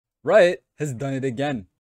Riot has done it again.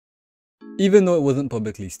 Even though it wasn't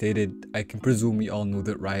publicly stated, I can presume we all knew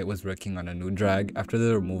that Riot was working on a new drag after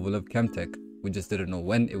the removal of Chemtech. We just didn't know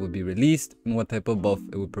when it would be released and what type of buff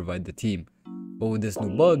it would provide the team. But with this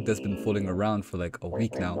new bug that's been floating around for like a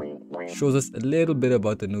week now, shows us a little bit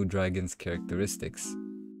about the new dragon's characteristics.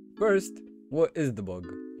 First, what is the bug?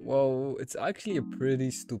 Well, it's actually a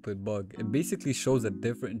pretty stupid bug. It basically shows a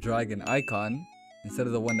different dragon icon instead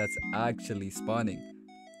of the one that's actually spawning.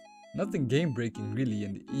 Nothing game breaking really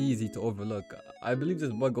and easy to overlook. I believe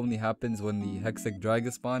this bug only happens when the Hextech drag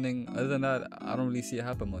is spawning. Other than that, I don't really see it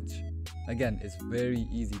happen much. Again, it's very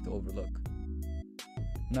easy to overlook.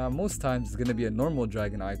 Now, most times it's gonna be a normal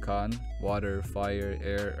dragon icon, water, fire,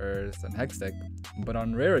 air, earth, and Hextech. But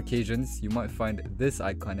on rare occasions, you might find this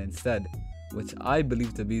icon instead, which I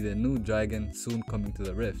believe to be the new dragon soon coming to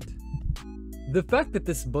the Rift. The fact that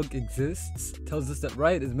this bug exists tells us that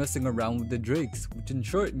Riot is messing around with the Drakes, which in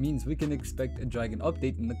short means we can expect a dragon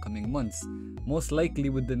update in the coming months, most likely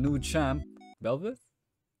with the new champ, Belvis?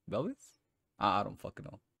 Belvis? I don't fucking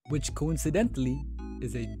know. Which coincidentally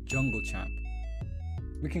is a jungle champ.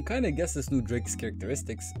 We can kinda guess this new Drake's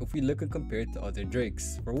characteristics if we look and compare it to other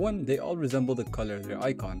Drakes. For one, they all resemble the color of their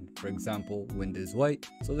icon. For example, wind is white,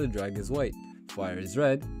 so the drag is white. Fire is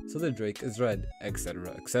red, so the Drake is red,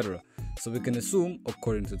 etc, etc. So we can assume,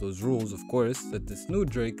 according to those rules of course, that this new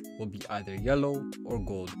Drake will be either yellow or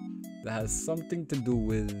gold. That has something to do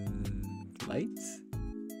with light?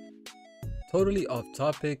 Totally off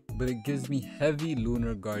topic, but it gives me heavy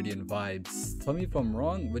Lunar Guardian vibes. Tell me if I'm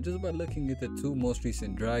wrong, but just by looking at the two most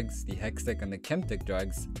recent drags, the Hextech and the Chemtech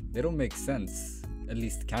drags, they don't make sense, at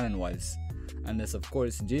least canon wise. Unless of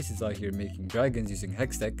course Jace is out here making dragons using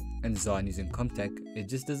Hextech and Zaun using Comtech, it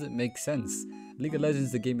just doesn't make sense. League of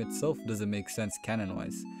Legends, the game itself, doesn't make sense canon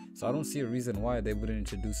wise, so I don't see a reason why they wouldn't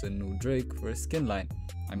introduce a new Drake for a skin line.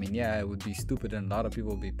 I mean, yeah, it would be stupid and a lot of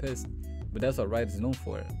people would be pissed, but that's what Riot is known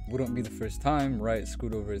for. It wouldn't be the first time Riot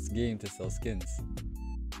screwed over its game to sell skins.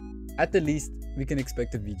 At the least, we can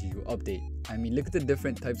expect a VGU update. I mean, look at the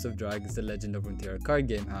different types of drags the Legend of Runeterra card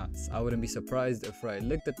game has. I wouldn't be surprised if Riot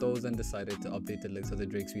looked at those and decided to update the list of the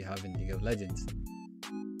drakes we have in League of Legends.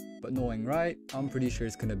 But knowing Riot, I'm pretty sure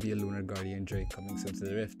it's gonna be a Lunar Guardian Drake coming soon to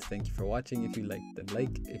the Rift. Thank you for watching. If you liked, then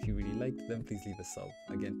like. If you really liked, then please leave a sub.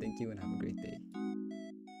 Again, thank you and have a great day.